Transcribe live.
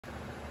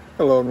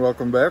Hello and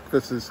welcome back.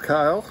 This is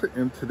Kyle,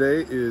 and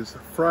today is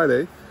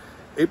Friday,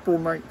 April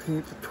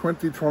 19th,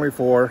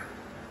 2024,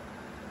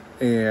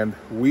 and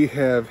we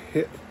have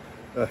hit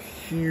a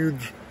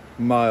huge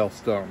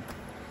milestone.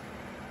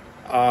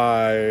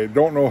 I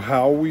don't know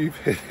how we've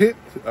hit it,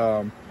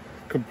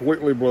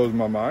 completely blows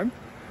my mind,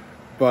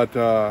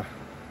 but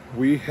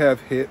we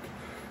have hit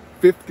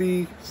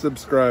 50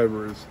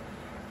 subscribers,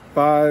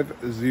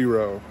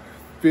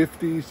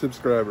 50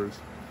 subscribers.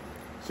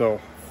 So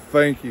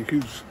thank you,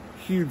 huge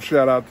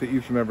shout out to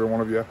each and every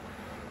one of you.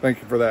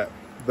 Thank you for that.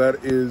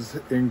 That is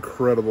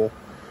incredible.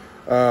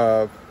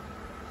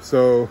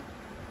 So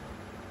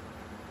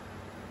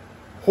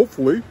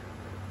hopefully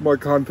my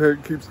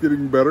content keeps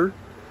getting better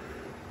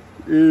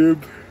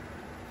and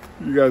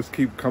you guys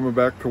keep coming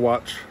back to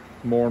watch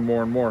more and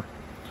more and more.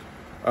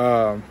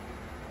 I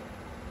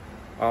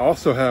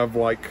also have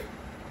like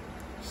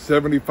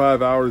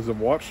 75 hours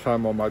of watch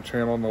time on my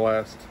channel in the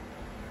last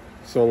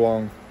so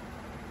long,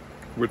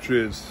 which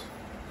is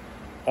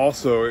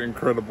also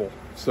incredible.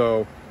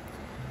 So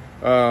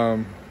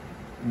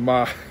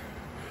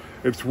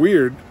it's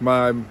weird,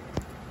 my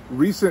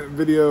recent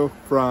video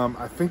from,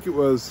 I think it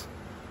was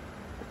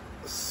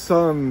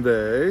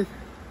Sunday,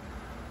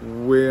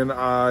 when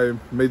I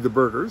made the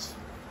burgers,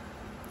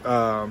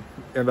 and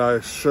I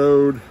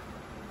showed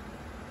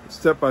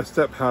step by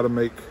step how to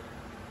make,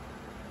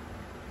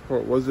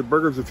 what was it,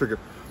 burgers or chicken?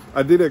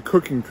 I did a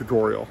cooking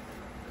tutorial,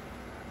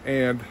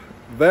 and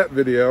that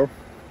video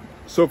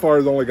so far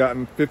has only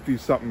gotten 50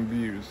 something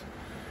views.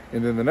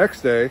 And then the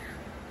next day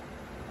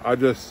I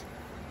just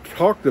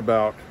talked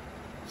about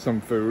some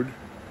food,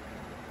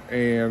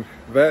 and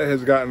that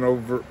has gotten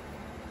over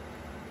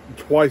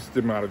twice the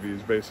amount of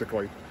views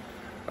basically.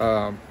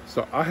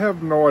 So I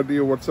have no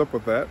idea what's up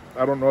with that.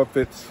 I don't know if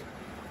it's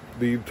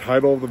the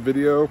title of the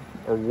video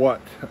or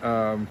what,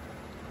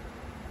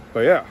 but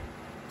yeah.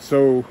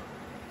 So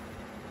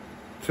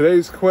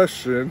today's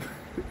question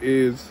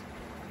is,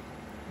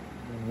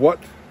 what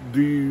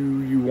do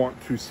you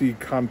want to see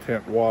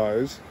content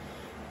wise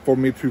for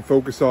me to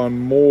focus on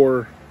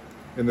more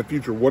in the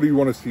future? What do you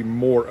want to see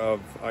more of,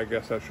 I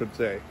guess I should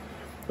say.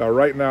 Now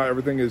right now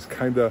everything is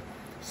kind of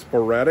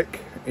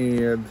sporadic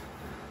and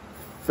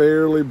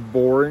fairly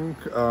boring,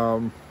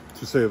 to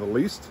say the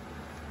least,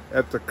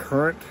 at the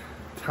current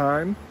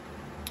time.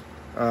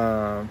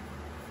 Our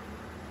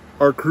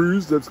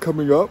cruise that's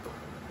coming up,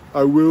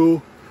 I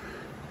will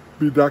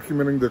be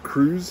documenting the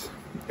cruise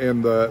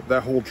and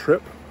that whole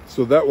trip.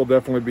 So that will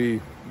definitely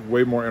be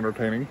way more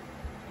entertaining.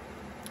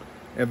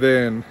 And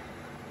then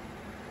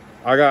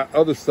I got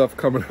other stuff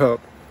coming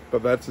up,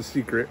 but that's a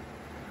secret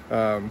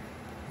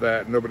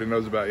that nobody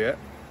knows about yet.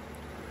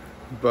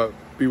 But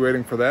be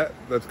waiting for that.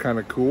 That's kind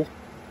of cool.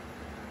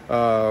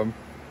 So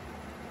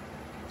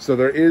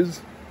there is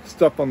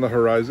stuff on the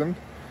horizon.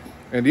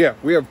 And yeah,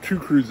 we have 2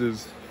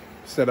 cruises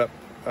set up,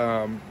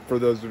 for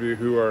those of you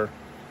who are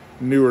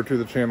newer to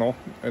the channel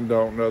and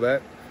don't know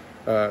that.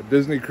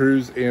 Disney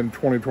cruise in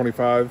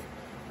 2025,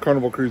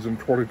 Carnival cruise in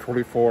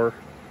 2024.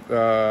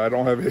 I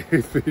don't have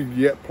anything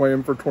yet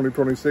planned for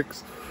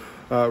 2026.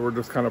 We're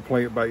just kind of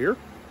playing it by ear.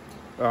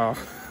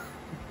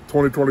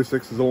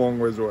 2026 is a long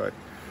ways away.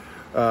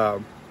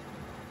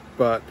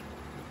 But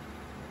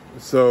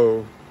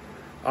so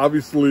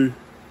obviously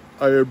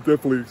I am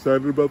definitely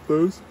excited about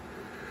those.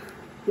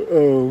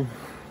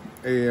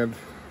 And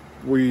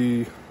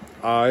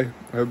I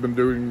have been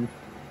doing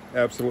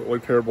absolutely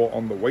terrible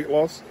on the weight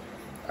loss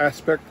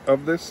aspect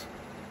of this,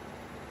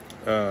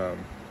 but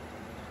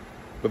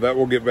that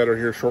will get better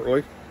here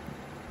shortly.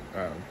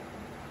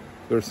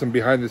 There's some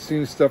behind the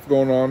scenes stuff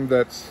going on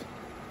that's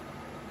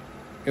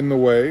in the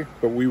way,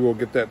 but we will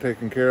get that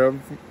taken care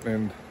of,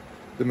 and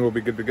then we'll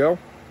be good to go.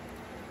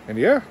 And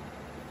yeah,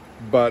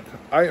 but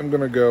I am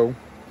gonna go.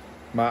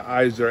 My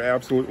eyes are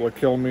absolutely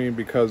killing me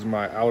because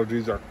my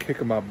allergies are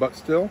kicking my butt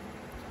still,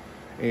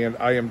 and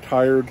I am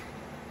tired.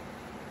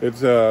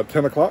 It's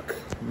 10 o'clock,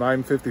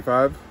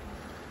 9:55.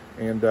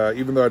 And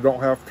even though I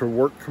don't have to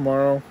work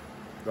tomorrow,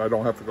 I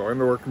don't have to go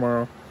into work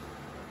tomorrow,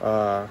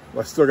 I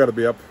still got to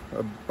be up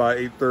by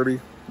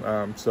 8:30.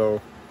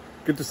 So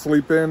get to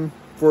sleep in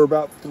for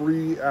about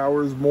 3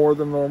 hours more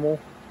than normal,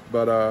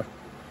 but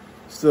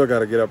still got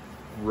to get up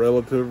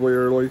relatively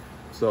early,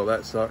 so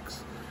that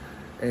sucks.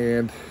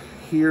 And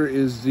here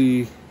is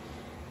the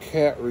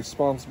cat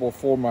responsible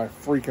for my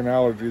freaking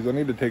allergies. I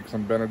need to take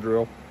some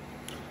Benadryl,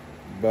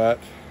 but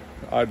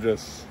I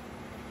just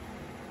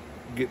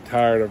get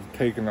tired of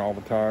taking all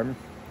the time.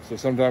 So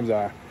sometimes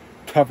I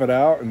tough it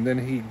out, and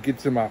then he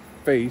gets in my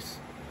face,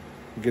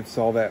 gets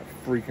all that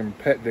freaking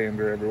pet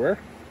dander everywhere.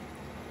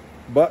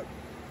 But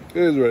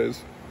it is what it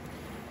is.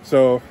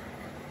 So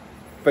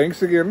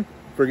thanks again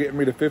for getting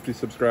me to 50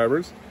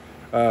 subscribers.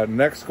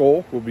 Next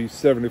goal will be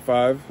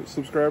 75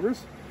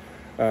 subscribers.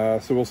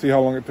 So we'll see how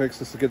long it takes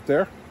us to get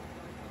there.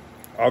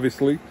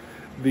 Obviously,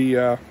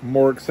 the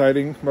more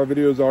exciting my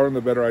videos are and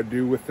the better I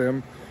do with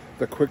them,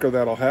 the quicker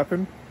that'll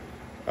happen.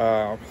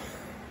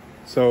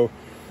 So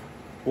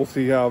we'll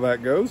see how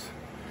that goes.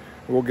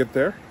 We'll get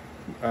there.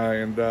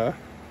 And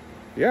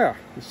yeah,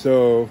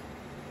 so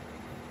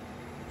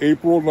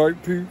April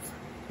 19th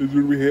is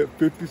when we hit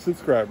 50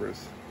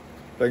 subscribers.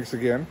 Thanks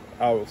again.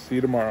 I will see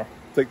you tomorrow.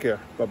 Take care.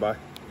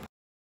 Bye-bye.